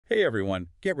Hey everyone,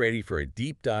 get ready for a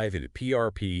deep dive into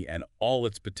PRP and all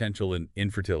its potential in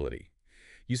infertility.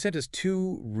 You sent us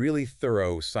two really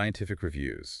thorough scientific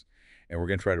reviews, and we're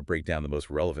going to try to break down the most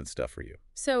relevant stuff for you.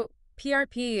 So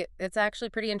PRP, it's actually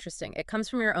pretty interesting. It comes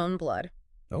from your own blood.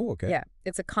 Oh, okay. Yeah,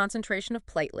 it's a concentration of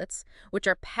platelets, which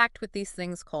are packed with these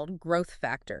things called growth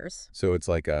factors. So it's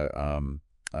like a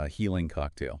healing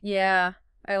cocktail. Yeah,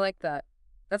 I like that.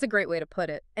 That's a great way to put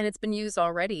it. And it's been used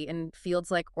already in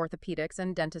fields like orthopedics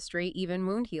and dentistry, even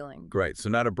wound healing. Great, so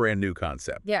not a brand new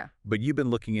concept. Yeah. But you've been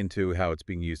looking into how it's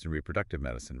being used in reproductive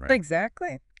medicine, right?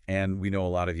 Exactly. And we know a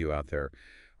lot of you out there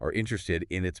are interested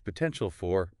in its potential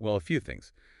for, well, a few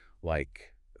things,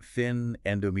 like thin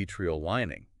endometrial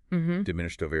lining, Mm-hmm.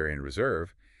 diminished ovarian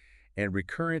reserve, and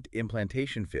recurrent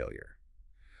implantation failure.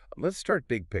 Let's start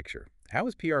big picture. How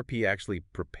is PRP actually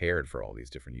prepared for all these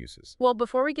different uses? Well,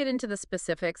 before we get into the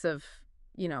specifics of,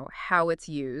 how it's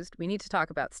used, we need to talk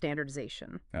about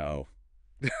standardization. Oh,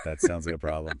 that sounds like a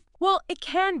problem. Well, it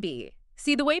can be.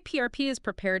 See, the way PRP is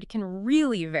prepared can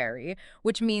really vary,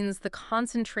 which means the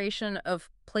concentration of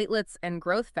platelets and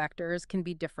growth factors can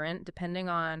be different depending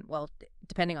on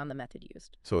the method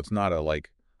used. So it's not a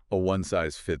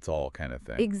one-size-fits-all kind of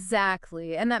thing.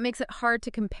 Exactly. And that makes it hard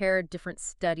to compare different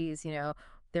studies,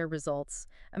 their results.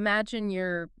 Imagine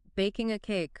you're baking a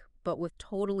cake, but with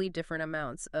totally different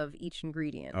amounts of each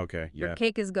ingredient. Okay, Your yeah,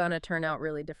 cake is going to turn out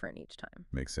really different each time.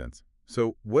 makes sense.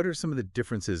 So what are some of the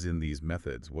differences in these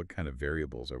methods? What kind of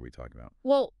variables are we talking about?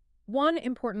 Well, one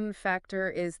important factor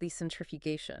is the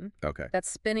centrifugation. Okay. That's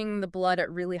spinning the blood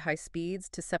at really high speeds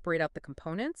to separate out the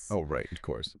components. Oh, right, of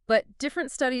course. But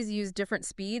different studies use different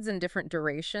speeds and different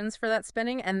durations for that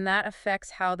spinning, and that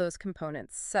affects how those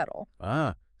components settle.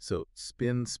 Ah, so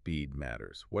spin speed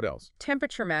matters. What else?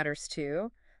 Temperature matters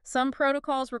too. Some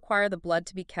protocols require the blood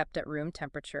to be kept at room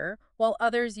temperature, while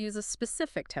others use a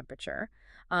specific temperature,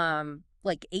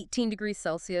 like 18 degrees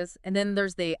Celsius. And then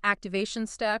there's the activation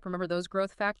step. Remember those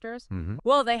growth factors? Mm-hmm.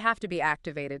 Well, they have to be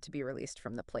activated to be released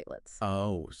from the platelets.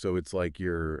 Oh, so it's like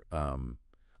you're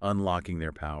unlocking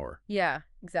their power. Yeah,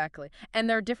 exactly. And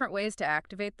there are different ways to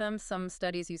activate them. Some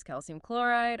studies use calcium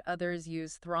chloride, others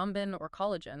use thrombin or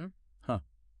collagen. Huh.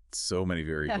 So many Yeah,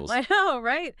 variables. I know,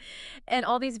 right? And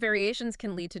all these variations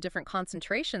can lead to different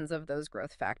concentrations of those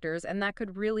growth factors, and that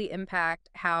could really impact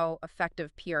how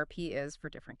effective PRP is for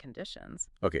different conditions.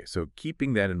 Okay, so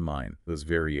keeping that in mind, those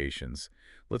variations,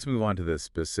 let's move on to the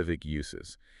specific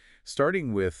uses.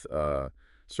 Starting with thin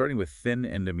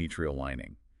endometrial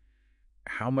lining.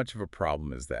 How much of a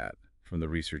problem is that from the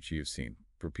research you've seen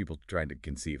for people trying to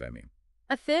conceive, I mean?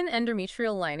 A thin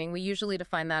endometrial lining, we usually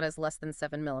define that as less than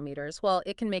 7 millimeters. Well,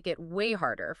 it can make it way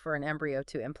harder for an embryo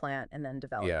to implant and then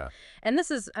develop. Yeah, And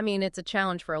this is, it's a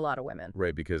challenge for a lot of women.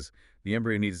 right, because the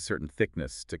embryo needs a certain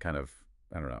thickness to kind of,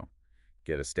 I don't know,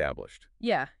 get established.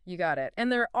 Yeah, you got it.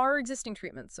 And there are existing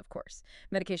treatments, of course.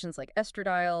 Medications like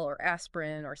estradiol or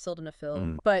aspirin or sildenafil,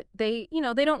 Mm. but they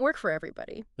don't work for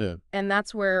everybody. Yeah. And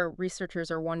that's where researchers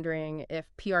are wondering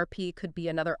if PRP could be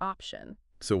another option.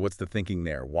 So what's the thinking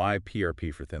there? Why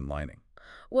PRP for thin lining?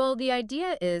 Well, the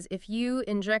idea is if you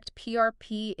inject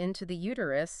PRP into the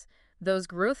uterus, those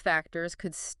growth factors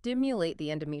could stimulate the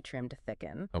endometrium to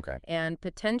thicken Okay. and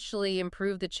potentially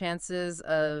improve the chances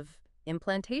of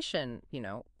implantation,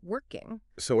 working.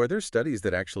 So are there studies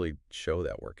that actually show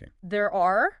that working? There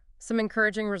are some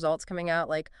encouraging results coming out,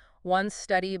 like one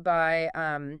study by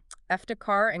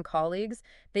Eftekar and colleagues.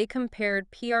 They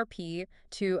compared PRP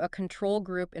to a control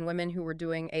group in women who were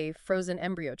doing a frozen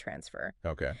embryo transfer.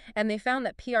 Okay. And they found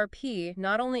that PRP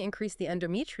not only increased the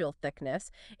endometrial thickness,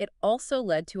 it also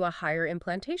led to a higher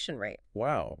implantation rate.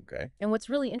 Wow, okay. And what's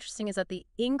really interesting is that the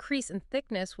increase in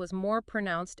thickness was more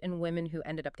pronounced in women who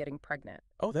ended up getting pregnant.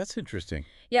 Oh, that's interesting.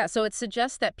 Yeah, so it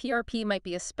suggests that PRP might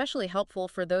be especially helpful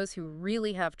for those who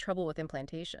really have trouble with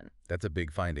implantation. That's a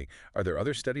big finding. Are there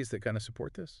other studies that kind of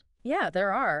support this? Yeah,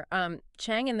 there are.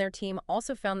 Chang and their team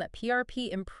also found that PRP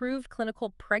improved clinical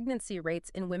pregnancy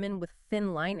rates in women with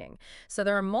thin lining. So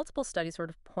there are multiple studies sort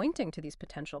of pointing to these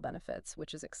potential benefits,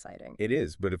 which is exciting. It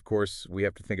is, but of course, we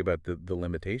have to think about the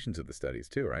limitations of the studies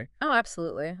too, right? Oh,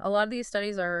 absolutely. A lot of these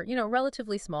studies are,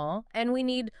 relatively small, and we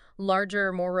need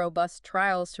larger, more robust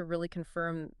trials to really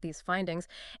confirm these findings.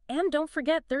 And don't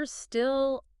forget, there's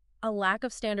still a lack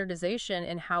of standardization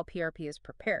in how PRP is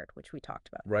prepared, which we talked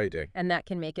about. Right. And that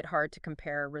can make it hard to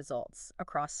compare results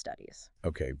across studies.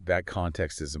 Okay, that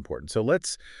context is important. So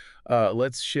let's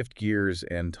shift gears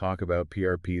and talk about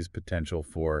PRP's potential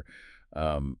for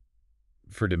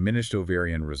diminished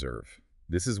ovarian reserve.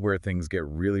 This is where things get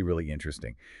really, really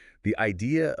interesting. The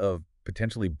idea of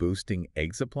potentially boosting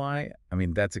egg supply, I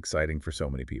mean, that's exciting for so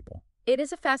many people. It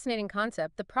is a fascinating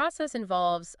concept. The process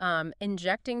involves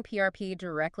injecting PRP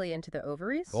directly into the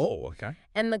ovaries. Oh, okay.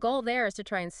 And the goal there is to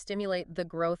try and stimulate the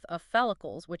growth of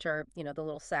follicles, which are, the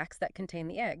little sacs that contain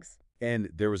the eggs. And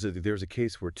there was a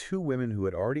case where two women who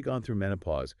had already gone through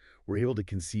menopause were able to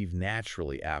conceive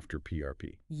naturally after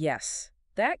PRP. Yes.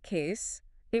 That case,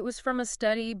 it was from a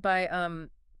study by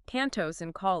Cantos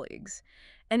and colleagues,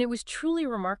 and it was truly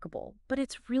remarkable. But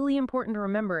it's really important to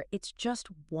remember it's just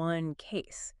one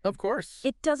case. Of course.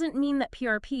 It doesn't mean that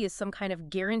PRP is some kind of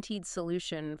guaranteed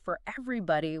solution for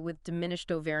everybody with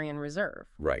diminished ovarian reserve.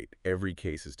 Right. Every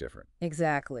case is different.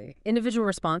 Exactly. Individual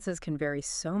responses can vary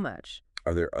so much.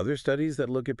 Are there other studies that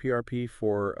look at PRP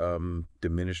for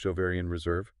diminished ovarian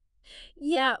reserve?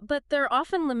 Yeah, but they're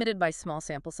often limited by small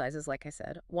sample sizes, like I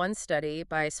said. One study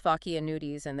by Svaki and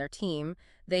Nudis and their team,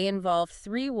 they involved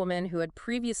 3 women who had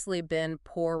previously been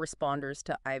poor responders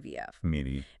to IVF,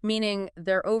 Meaning, meaning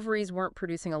their ovaries weren't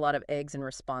producing a lot of eggs in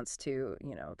response to,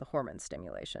 the hormone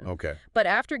stimulation. okay. But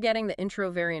after getting the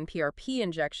intraovarian PRP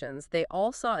injections, they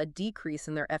all saw a decrease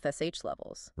in their FSH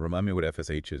levels. Remind me what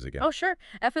FSH is again. Oh, sure.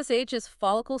 FSH is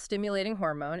follicle stimulating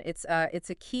hormone. It's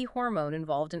a key hormone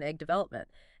involved in egg development,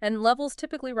 and levels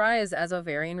typically rise as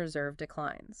ovarian reserve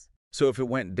declines. So if it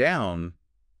went down,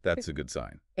 that's a good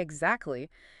sign. Exactly.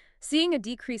 Seeing a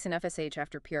decrease in FSH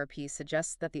after PRP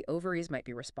suggests that the ovaries might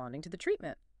be responding to the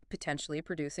treatment, potentially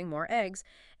producing more eggs.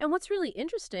 And what's really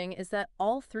interesting is that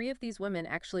all 3 of these women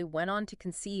actually went on to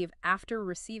conceive after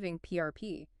receiving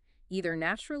PRP, either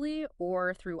naturally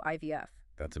or through IVF.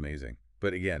 That's amazing.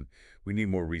 But again, we need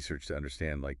more research to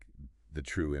understand like the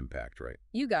true impact, right?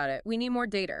 You got it. We need more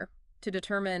data to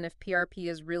determine if PRP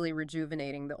is really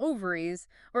rejuvenating the ovaries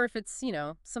or if it's,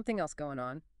 something else going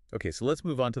on. Okay, so let's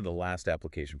move on to the last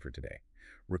application for today.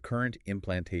 Recurrent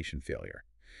implantation failure.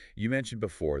 You mentioned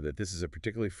before that this is a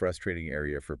particularly frustrating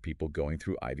area for people going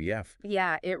through IVF.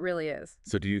 Yeah, it really is.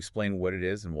 So do you explain what it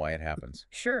is and why it happens?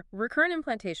 Sure. Recurrent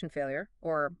implantation failure,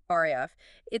 or RIF,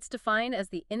 it's defined as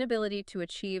the inability to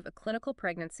achieve a clinical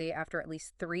pregnancy after at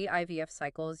least 3 IVF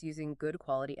cycles using good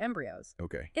quality embryos.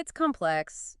 Okay. It's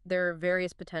complex. There are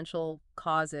various potential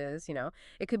causes,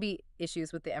 It could be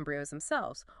issues with the embryos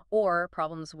themselves or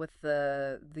problems with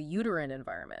the uterine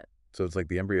environment. So it's like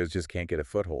the embryos just can't get a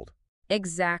foothold.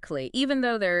 Exactly. Even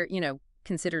though they're,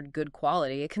 considered good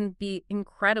quality, it can be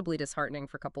incredibly disheartening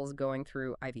for couples going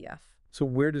through IVF. So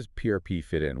where does PRP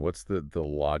fit in? What's the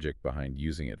logic behind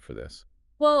using it for this?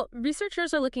 Well,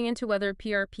 researchers are looking into whether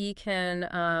PRP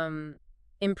can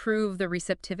improve the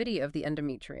receptivity of the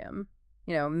endometrium,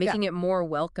 making it more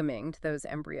welcoming to those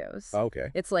embryos. Okay.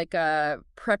 It's like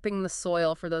prepping the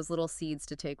soil for those little seeds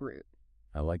to take root.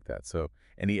 I like that. So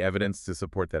any evidence to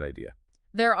support that idea?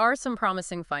 There are some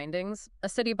promising findings. A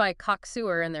study by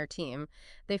Cox-Sewer and their team,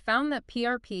 they found that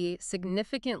PRP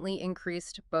significantly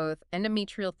increased both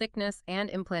endometrial thickness and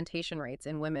implantation rates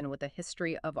in women with a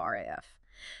history of RAF.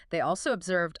 They also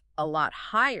observed a lot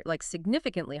higher, like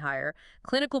significantly higher,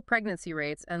 clinical pregnancy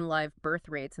rates and live birth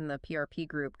rates in the PRP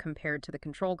group compared to the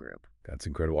control group. That's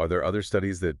incredible. Are there other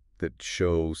studies that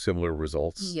show similar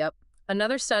results? Yep.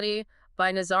 Another study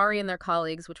by Nazari and their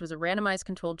colleagues, which was a randomized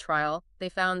controlled trial, they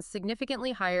found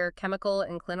significantly higher chemical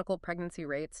and clinical pregnancy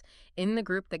rates in the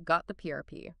group that got the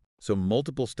PRP. So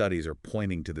multiple studies are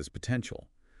pointing to this potential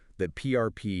that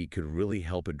PRP could really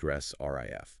help address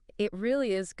RIF. It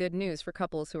really is good news for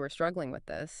couples who are struggling with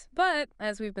this. But,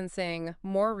 as we've been saying,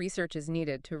 more research is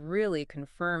needed to really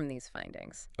confirm these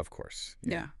findings. Of course.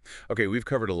 Yeah. Okay, we've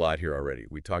covered a lot here already.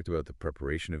 We talked about the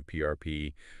preparation of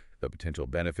PRP, the potential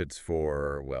benefits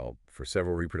for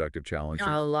several reproductive challenges.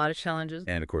 A lot of challenges.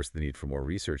 And, of course, the need for more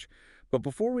research. But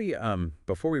before we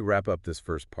wrap up this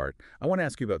first part, I want to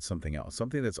ask you about something else,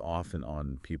 something that's often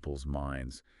on people's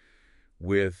minds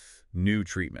with new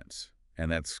treatments,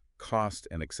 and that's cost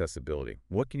and accessibility.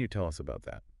 What can you tell us about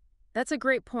that? That's a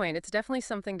great point. It's definitely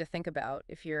something to think about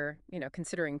if you're,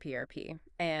 considering PRP.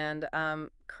 And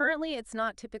currently, it's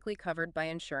not typically covered by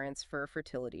insurance for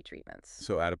fertility treatments.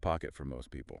 So out of pocket for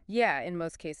most people. Yeah, in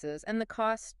most cases. And the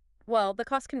cost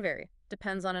can vary.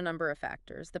 Depends on a number of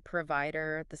factors. The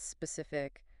provider, the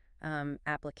specific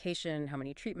application, how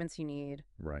many treatments you need.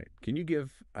 Right. Can you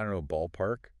give, I don't know, a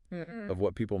ballpark of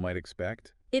what people might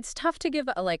expect? It's tough to give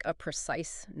a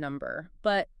precise number,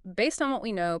 but based on what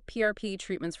we know, PRP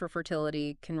treatments for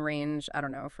fertility can range, I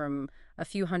don't know, from a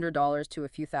few $100s to a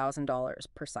few $1,000s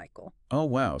per cycle. Oh,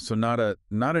 wow. So not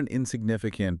an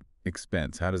insignificant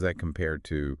expense. How does that compare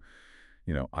to,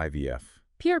 IVF?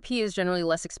 PRP is generally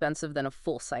less expensive than a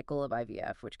full cycle of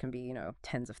IVF, which can be,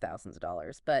 tens of thousands of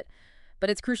dollars. But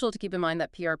it's crucial to keep in mind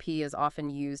that PRP is often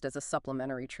used as a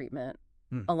supplementary treatment,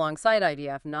 Hmm. alongside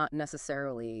IVF, not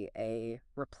necessarily a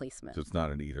So replacement. it's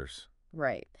not an either's.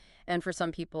 Right. And for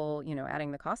some people,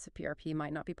 adding the cost of PRP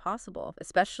might not be possible,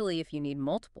 especially if you need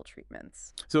multiple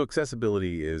treatments. So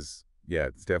accessibility is, yeah,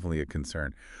 it's definitely a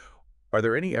concern. Are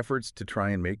there any efforts to try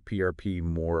and make PRP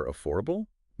more affordable?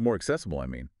 More accessible, I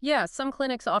mean. Yeah, some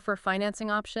clinics offer financing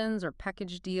options or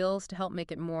package deals to help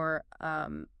make it more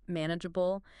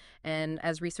manageable. And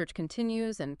as research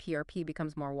continues and PRP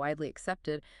becomes more widely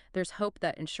accepted, there's hope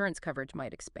that insurance coverage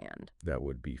might expand. That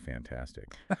would be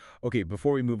fantastic. Okay,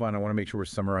 before we move on, I want to make sure we're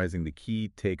summarizing the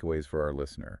key takeaways for our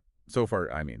listener. So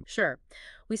far, I mean, Sure.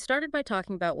 We started by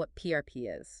talking about what PRP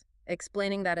is,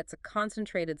 explaining that it's a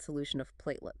concentrated solution of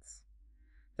platelets,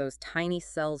 those tiny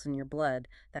cells in your blood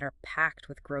that are packed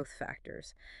with growth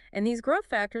factors. And these growth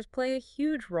factors play a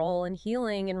huge role in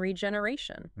healing and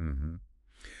regeneration. hmm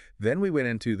Then we went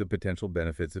into the potential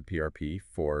benefits of PRP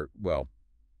for, well,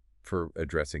 for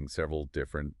addressing several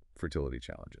different fertility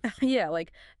challenges. Yeah,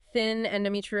 like thin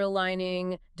endometrial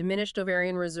lining, diminished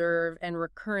ovarian reserve, and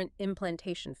recurrent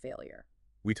implantation failure.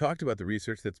 We talked about the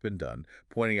research that's been done,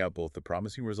 pointing out both the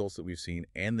promising results that we've seen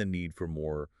and the need for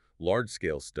more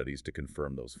large-scale studies to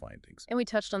confirm those findings. And we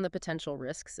touched on the potential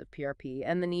risks of PRP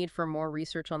and the need for more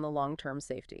research on the long-term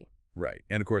safety. Right.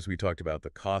 And of course, we talked about the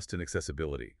cost and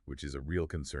accessibility, which is a real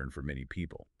concern for many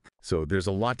people. So there's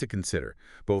a lot to consider,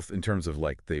 both in terms of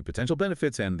like the potential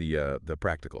benefits and the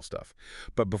practical stuff.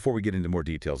 But before we get into more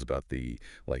details about the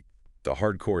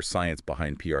hardcore science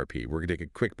behind PRP, we're going to take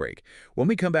a quick break. When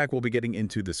we come back, we'll be getting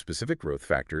into the specific growth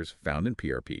factors found in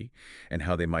PRP and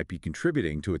how they might be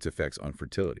contributing to its effects on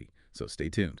fertility. So stay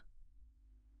tuned.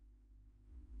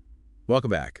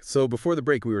 Welcome back. So before the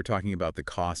break, we were talking about the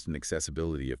cost and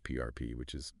accessibility of PRP,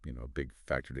 which is, a big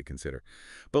factor to consider.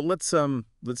 But let's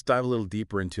dive a little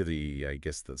deeper into I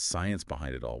guess, the science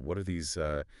behind it all. What are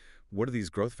these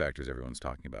growth factors everyone's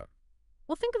talking about?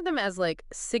 Well, think of them as like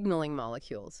signaling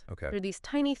molecules. Okay. They're these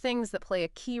tiny things that play a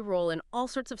key role in all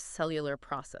sorts of cellular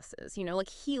processes, like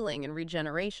healing and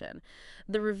regeneration.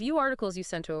 The review articles you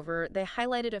sent over, they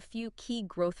highlighted a few key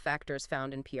growth factors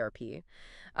found in PRP,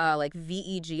 like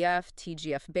VEGF,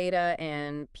 TGF-beta,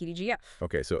 and PDGF.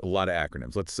 Okay, so a lot of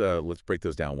acronyms. Let's break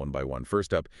those down one by one.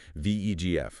 First up,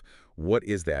 VEGF. What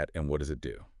is that and what does it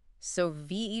do? So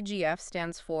VEGF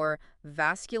stands for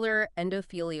vascular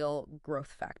endothelial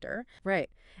growth factor. Right.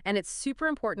 And it's super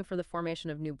important for the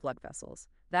formation of new blood vessels.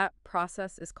 That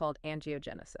process is called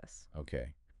angiogenesis.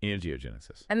 Okay.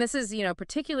 Angiogenesis. And this is,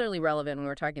 particularly relevant when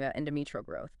we're talking about endometrial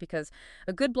growth because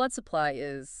a good blood supply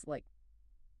is like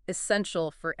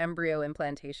essential for embryo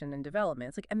implantation and development.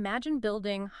 It's like imagine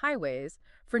building highways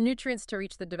for nutrients to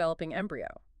reach the developing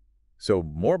embryo. So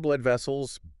more blood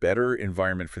vessels, better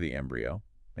environment for the embryo.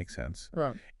 Makes sense.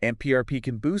 Right. And PRP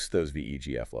can boost those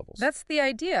VEGF levels. That's the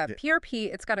idea. Yeah.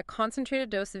 PRP, it's got a concentrated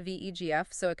dose of VEGF,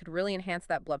 so it could really enhance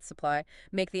that blood supply,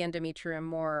 make the endometrium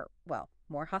more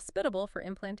hospitable for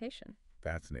implantation.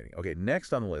 Fascinating. Okay,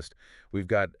 next on the list, we've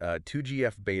got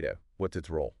 2GF beta. What's its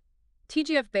role?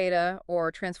 TGF beta,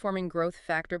 or transforming growth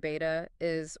factor beta,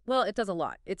 it does a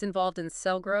lot. It's involved in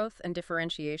cell growth and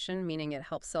differentiation, meaning it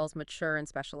helps cells mature and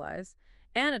specialize.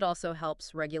 And it also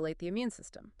helps regulate the immune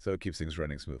system. So it keeps things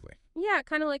running smoothly. Yeah,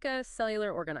 kind of like a cellular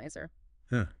organizer.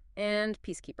 Huh. And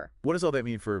peacekeeper. What does all that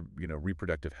mean for,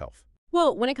 reproductive health?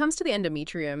 Well, when it comes to the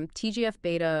endometrium, TGF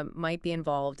beta might be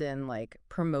involved in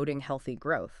promoting healthy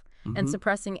growth and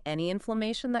suppressing any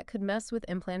inflammation that could mess with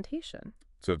implantation.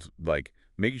 So it's like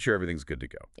making sure everything's good to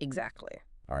go. Exactly.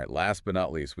 All right, last but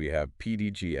not least, we have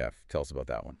PDGF. Tell us about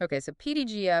that one. Okay, so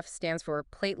PDGF stands for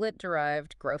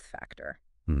platelet-derived growth factor.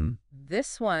 Mm-hmm.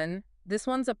 This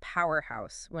one's a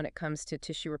powerhouse when it comes to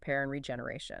tissue repair and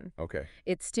regeneration. Okay.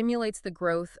 It stimulates the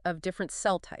growth of different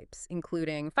cell types,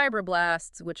 including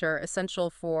fibroblasts, which are essential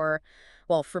for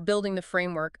building the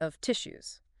framework of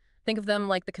tissues. Think of them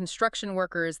like the construction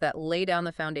workers that lay down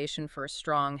the foundation for a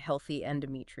strong, healthy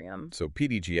endometrium. So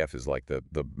PDGF is like the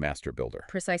master builder.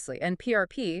 Precisely. And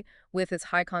PRP, with its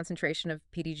high concentration of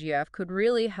PDGF, could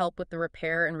really help with the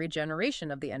repair and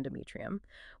regeneration of the endometrium,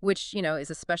 which,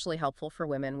 is especially helpful for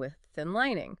women with thin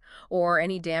lining or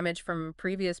any damage from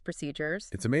previous procedures.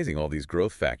 It's amazing, all these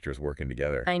growth factors working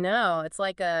together. I know. It's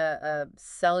like a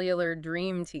cellular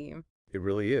dream team. It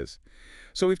really is.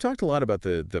 So we've talked a lot about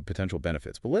the potential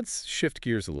benefits, but let's shift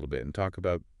gears a little bit and talk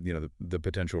about, the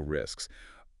potential risks.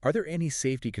 Are there any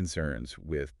safety concerns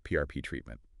with PRP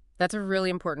treatment? That's a really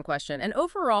important question. And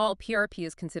overall, PRP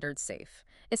is considered safe,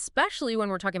 especially when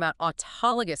we're talking about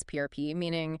autologous PRP,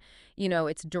 meaning,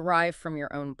 it's derived from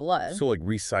your own blood. So like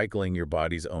recycling your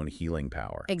body's own healing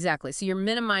power. Exactly. So you're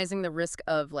minimizing the risk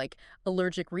of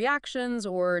allergic reactions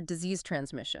or disease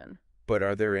transmission. But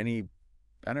are there any,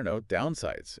 I don't know,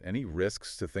 downsides, any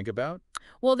risks to think about?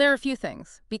 Well, there are a few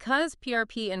things. Because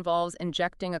PRP involves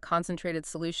injecting a concentrated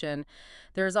solution,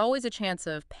 there's always a chance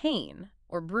of pain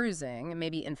or bruising and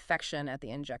maybe infection at the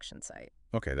injection site.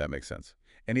 Okay, that makes sense.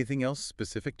 Anything else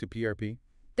specific to PRP?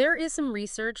 There is some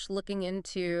research looking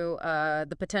into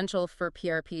the potential for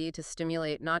PRP to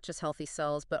stimulate not just healthy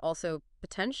cells, but also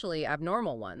potentially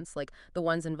abnormal ones, like the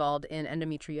ones involved in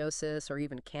endometriosis or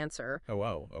even cancer. Oh,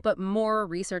 wow. But more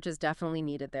research is definitely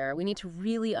needed there. We need to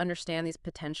really understand these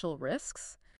potential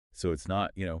risks. So it's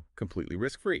not, completely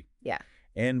risk-free. Yeah.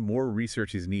 And more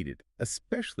research is needed,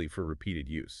 especially for repeated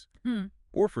use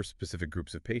or for specific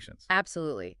groups of patients.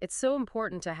 Absolutely. It's so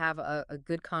important to have a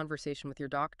good conversation with your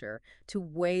doctor to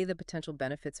weigh the potential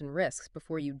benefits and risks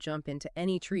before you jump into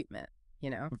any treatment,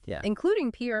 Yeah.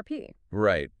 including PRP.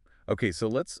 Right. Okay, so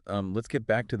let's get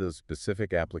back to those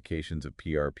specific applications of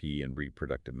PRP in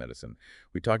reproductive medicine.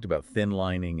 We talked about thin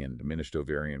lining and diminished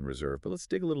ovarian reserve, but let's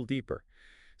dig a little deeper.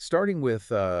 Starting with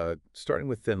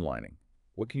thin lining.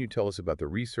 What can you tell us about the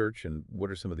research and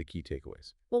what are some of the key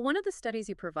takeaways? Well, one of the studies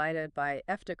you provided by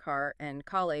Eftekar and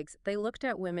colleagues, they looked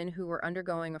at women who were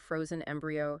undergoing a frozen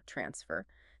embryo transfer,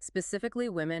 specifically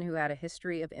women who had a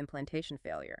history of implantation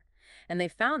failure. And they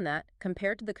found that,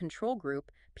 compared to the control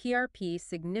group, PRP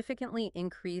significantly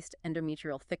increased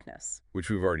endometrial thickness. Which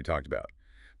we've already talked about.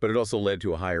 But it also led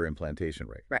to a higher implantation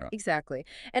rate. Right, exactly.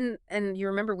 And you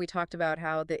remember we talked about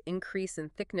how the increase in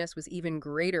thickness was even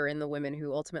greater in the women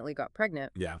who ultimately got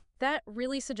pregnant. Yeah. That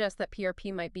really suggests that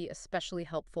PRP might be especially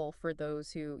helpful for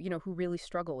those who really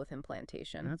struggle with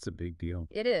implantation. That's a big deal.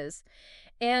 It is.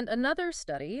 And another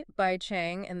study by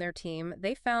Chang and their team,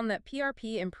 they found that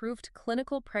PRP improved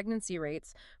clinical pregnancy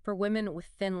rates for women with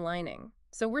thin lining.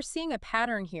 So we're seeing a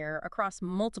pattern here across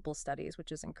multiple studies,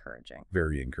 which is encouraging.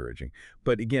 Very encouraging.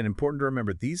 But again, important to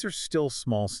remember, these are still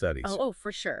small studies. Oh,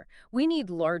 for sure. We need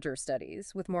larger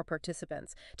studies with more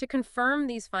participants to confirm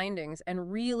these findings and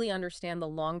really understand the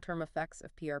long-term effects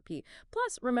of PRP.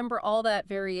 Plus, remember all that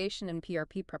variation in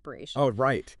PRP preparation. Oh,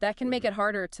 right. That can make it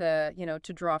harder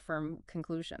to draw firm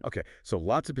conclusions. Okay, so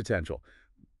lots of potential,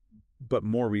 but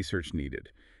more research needed.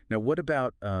 Now, what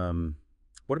about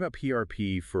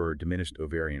PRP for diminished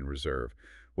ovarian reserve?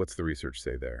 What's the research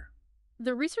say there?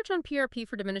 The research on PRP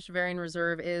for diminished ovarian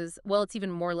reserve is, well, it's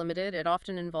even more limited. It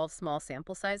often involves small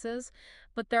sample sizes,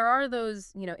 but there are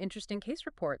those, interesting case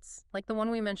reports, like the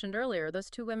one we mentioned earlier, those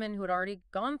two women who had already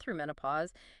gone through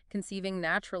menopause, conceiving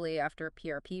naturally after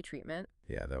PRP treatment.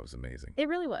 Yeah, that was amazing. It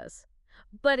really was.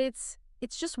 But it's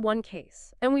just one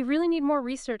case, and we really need more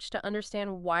research to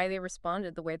understand why they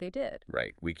responded the way they did.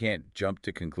 Right. We can't jump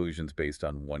to conclusions based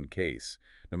on one case,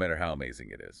 no matter how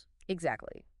amazing it is.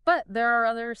 Exactly. But there are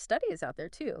other studies out there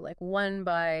too, like one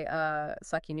by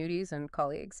Sakinudis and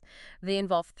colleagues. They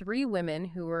involved three women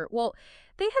who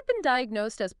they had been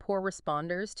diagnosed as poor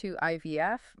responders to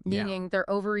IVF, Yeah. meaning their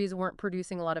ovaries weren't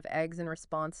producing a lot of eggs in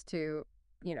response to,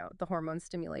 the hormone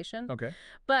stimulation. Okay.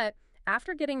 But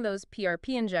after getting those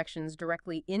PRP injections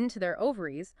directly into their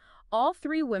ovaries, all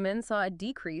three women saw a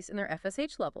decrease in their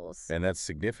FSH levels. And that's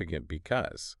significant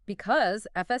because, Because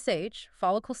FSH,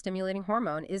 follicle stimulating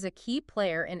hormone, is a key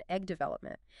player in egg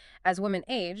development. As women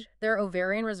age, their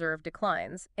ovarian reserve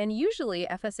declines, and usually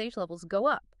FSH levels go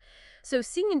up. So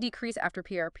seeing a decrease after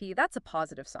PRP, that's a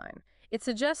positive sign. It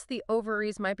suggests the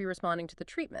ovaries might be responding to the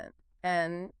treatment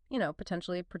and,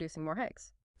 potentially producing more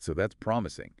eggs. so that's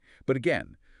promising. But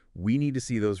again, we need to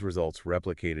see those results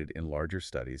replicated in larger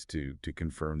studies to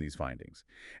confirm these findings.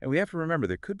 And we have to remember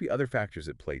there could be other factors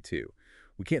at play too.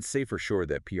 We can't say for sure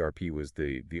that PRP was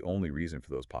the only reason for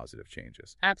those positive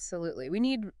changes. Absolutely.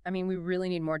 We really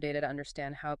need more data to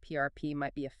understand how PRP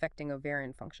might be affecting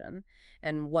ovarian function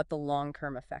and what the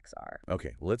long-term effects are.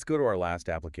 Okay, let's go to our last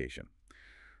application.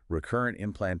 Recurrent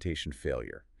implantation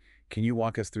failure. Can you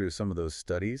walk us through some of those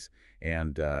studies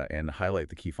and highlight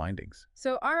the key findings?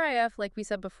 So RIF, like we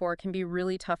said before, can be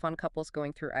really tough on couples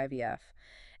going through IVF.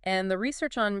 And the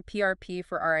research on PRP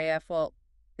for RIF, well,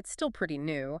 it's still pretty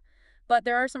new, but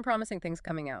there are some promising things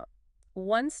coming out.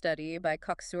 One study by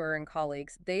Coxur and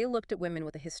colleagues, they looked at women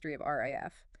with a history of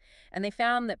RIF, and they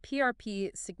found that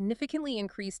PRP significantly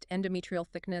increased endometrial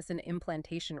thickness and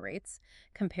implantation rates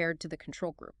compared to the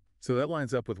control group. So that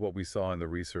lines up with what we saw in the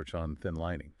research on thin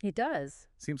lining. It does.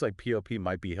 Seems like PLP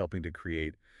might be helping to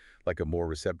create like a more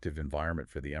receptive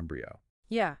environment for the embryo.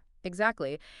 Yeah,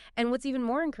 exactly. And what's even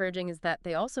more encouraging is that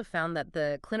they also found that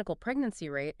the clinical pregnancy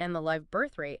rate and the live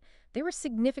birth rate, they were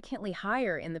significantly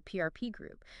higher in the PRP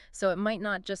group. So it might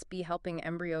not just be helping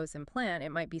embryos implant, it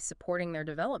might be supporting their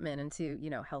development into,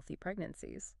 healthy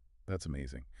pregnancies. That's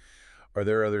amazing. Are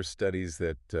there other studies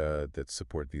that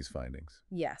support these findings?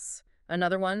 Yes.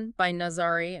 Another one by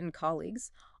Nazari and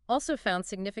colleagues also found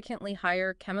significantly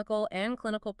higher chemical and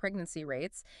clinical pregnancy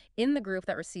rates in the group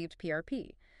that received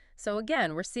PRP. So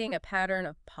again, we're seeing a pattern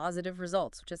of positive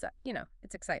results, which is,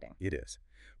 it's exciting. It is.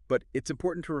 But it's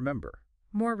important to remember.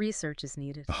 More research is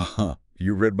needed.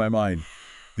 You read my mind.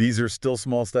 These are still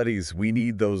small studies. We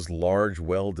need those large,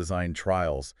 well-designed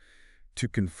trials to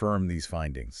confirm these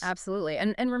findings. Absolutely.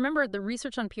 And remember, the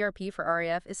research on PRP for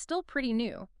RAF is still pretty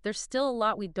new. There's still a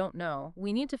lot we don't know.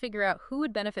 We need to figure out who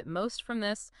would benefit most from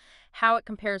this, how it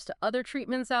compares to other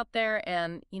treatments out there,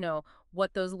 and,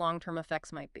 what those long-term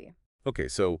effects might be. Okay,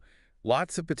 so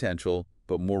lots of potential,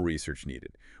 but more research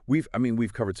needed. We've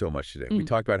covered so much today. We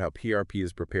talked about how PRP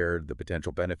is prepared, the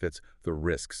potential benefits, the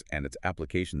risks, and its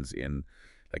applications in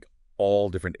like all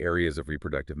different areas of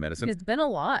reproductive medicine. It's been a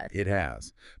lot. It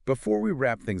has. Before we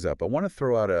wrap things up, I want to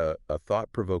throw out a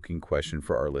thought-provoking question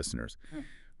for our listeners.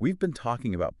 We've been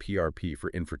talking about PRP for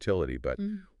infertility, but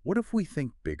what if we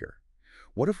think bigger?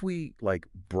 What if we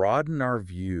broaden our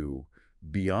view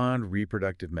beyond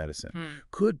reproductive medicine?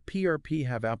 Could PRP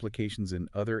have applications in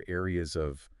other areas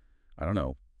of, I don't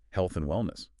know, health and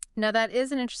wellness? Now, that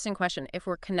is an interesting question. If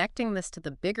we're connecting this to the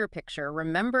bigger picture,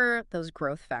 remember those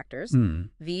growth factors,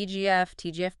 VEGF,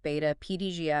 TGF-beta,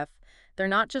 PDGF. They're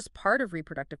not just part of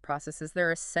reproductive processes,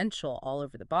 they're essential all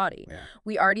over the body. Yeah.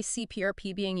 We already see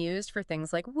PRP being used for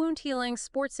things like wound healing,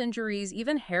 sports injuries,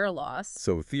 even hair loss.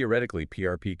 So theoretically,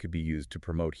 PRP could be used to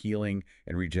promote healing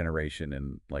and regeneration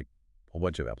in a whole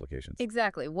bunch of applications.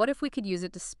 Exactly. What if we could use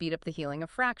it to speed up the healing of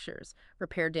fractures,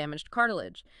 repair damaged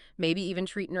cartilage, maybe even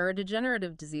treat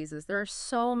neurodegenerative diseases? There are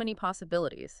so many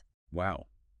possibilities. Wow.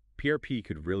 PRP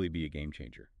could really be a game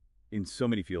changer in so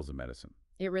many fields of medicine.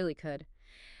 It really could.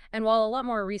 And while a lot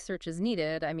more research is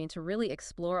needed, to really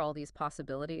explore all these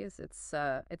possibilities, it's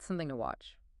something to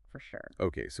watch, for sure.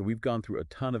 Okay, so we've gone through a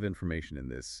ton of information in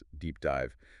this deep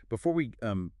dive. Before we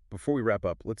wrap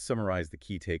up, let's summarize the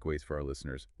key takeaways for our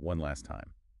listeners one last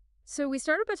time. So we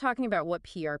started by talking about what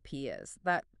PRP is,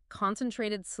 that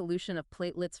concentrated solution of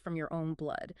platelets from your own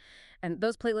blood. And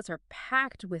those platelets are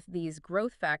packed with these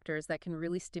growth factors that can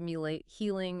really stimulate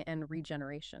healing and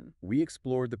regeneration. We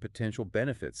explored the potential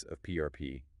benefits of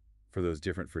PRP for those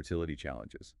different fertility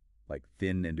challenges, like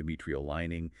thin endometrial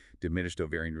lining, diminished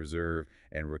ovarian reserve,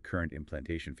 and recurrent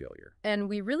implantation failure. And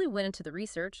we really went into the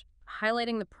research,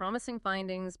 highlighting the promising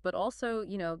findings, but also,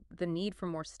 the need for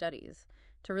more studies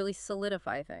to really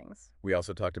solidify things. We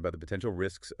also talked about the potential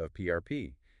risks of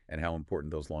PRP and how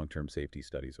important those long-term safety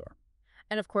studies are.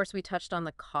 And of course, we touched on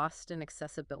the cost and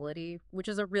accessibility, which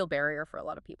is a real barrier for a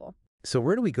lot of people. So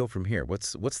where do we go from here?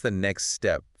 What's the next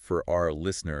step for our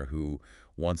listener who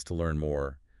wants to learn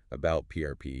more about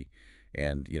PRP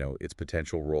and, its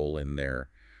potential role in their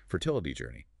fertility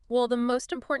journey? Well, the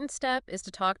most important step is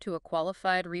to talk to a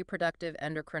qualified reproductive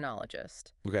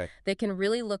endocrinologist. Okay. They can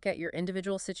really look at your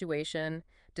individual situation,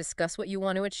 discuss what you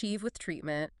want to achieve with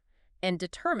treatment, and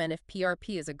determine if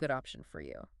PRP is a good option for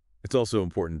you. It's also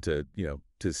important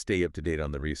to stay up to date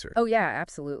on the research. Oh, yeah,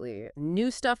 absolutely.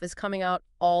 New stuff is coming out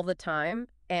all the time,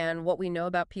 and what we know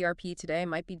about PRP today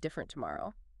might be different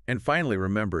tomorrow. And finally,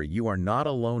 remember, you are not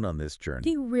alone on this journey.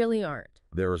 You really aren't.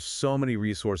 There are so many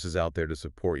resources out there to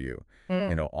support you.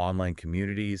 Online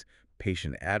communities,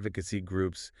 patient advocacy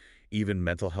groups, even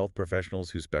mental health professionals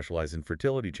who specialize in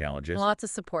fertility challenges. Lots of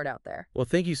support out there. Well,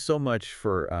 thank you so much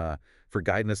for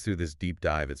guiding us through this deep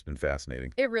dive. It's been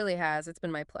fascinating. It really has. It's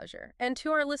been my pleasure. And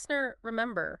to our listener,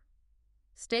 remember,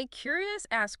 stay curious,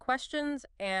 ask questions,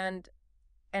 and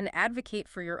advocate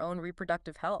for your own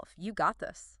reproductive health. You got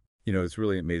this. It's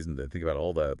really amazing to think about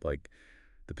all the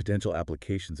potential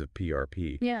applications of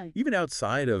PRP. Yeah. Even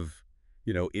outside of,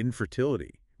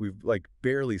 infertility. We've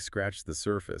barely scratched the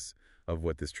surface of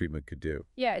what this treatment could do.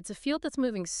 Yeah, it's a field that's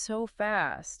moving so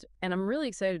fast, and I'm really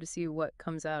excited to see what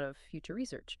comes out of future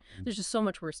research. There's just so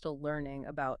much we're still learning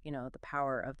about, the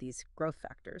power of these growth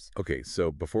factors. Okay,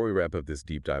 so before we wrap up this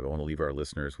deep dive, I want to leave our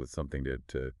listeners with something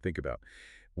to think about.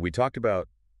 We talked about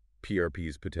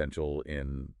PRP's potential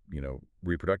in,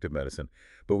 reproductive medicine,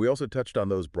 but we also touched on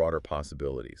those broader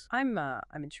possibilities. I'm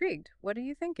intrigued. What are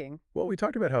you thinking? Well, we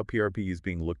talked about how PRP is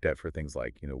being looked at for things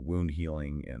like, wound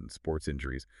healing and sports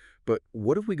injuries. But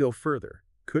what if we go further?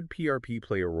 Could PRP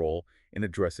play a role in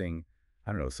addressing,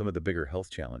 I don't know, some of the bigger health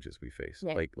challenges we face,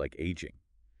 Yeah. like aging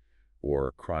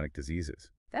or chronic diseases?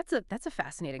 That's a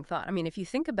fascinating thought. If you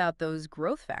think about those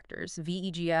growth factors,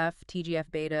 VEGF,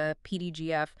 TGF-beta,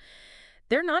 PDGF,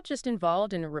 They're not just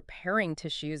involved in repairing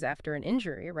tissues after an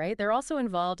injury, right? They're also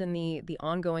involved in the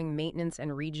ongoing maintenance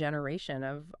and regeneration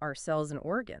of our cells and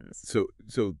organs.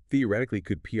 So theoretically,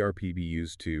 could PRP be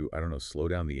used to, I don't know, slow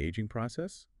down the aging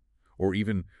process? Or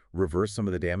even reverse some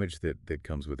of the damage that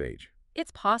comes with age?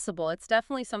 It's possible. It's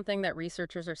definitely something that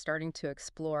researchers are starting to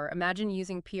explore. Imagine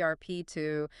using PRP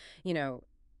to, you know,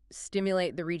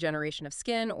 stimulate the regeneration of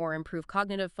skin or improve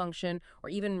cognitive function or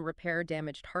even repair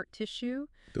damaged heart tissue.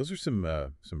 Those are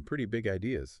some pretty big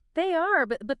ideas. They are,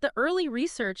 but the early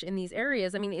research in these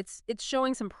areas, I mean, it's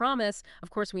showing some promise.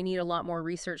 Of course, we need a lot more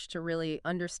research to really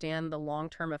understand the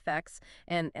long-term effects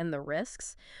and the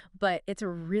risks, but it's a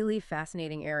really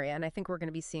fascinating area, and I think we're going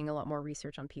to be seeing a lot more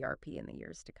research on PRP in the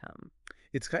years to come.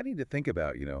 It's kind of to think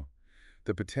about,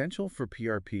 the potential for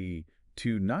PRP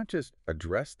to not just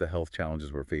address the health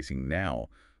challenges we're facing now,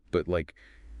 but like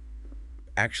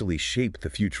actually shape the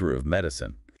future of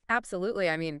medicine. Absolutely.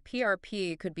 I mean,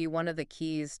 PRP could be one of the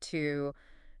keys to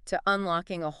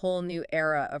unlocking a whole new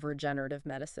era of regenerative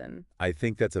medicine. I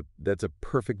think that's a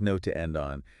perfect note to end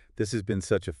on. This has been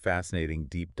such a fascinating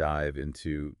deep dive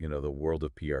into, the world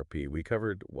of PRP. We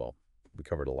covered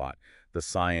a lot. The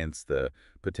science, the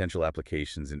potential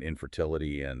applications in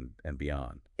infertility and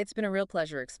beyond. It's been a real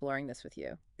pleasure exploring this with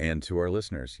you. And to our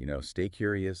listeners, stay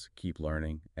curious, keep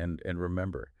learning, and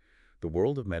remember, the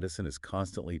world of medicine is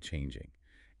constantly changing.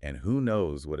 And who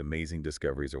knows what amazing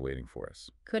discoveries are waiting for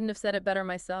us. Couldn't have said it better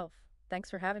myself. Thanks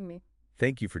for having me.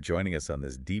 Thank you for joining us on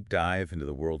this deep dive into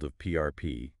the world of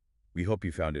PRP. We hope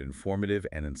you found it informative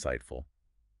and insightful.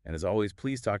 And as always,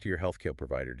 please talk to your healthcare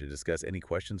provider to discuss any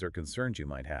questions or concerns you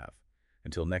might have.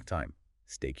 Until next time,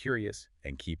 stay curious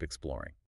and keep exploring.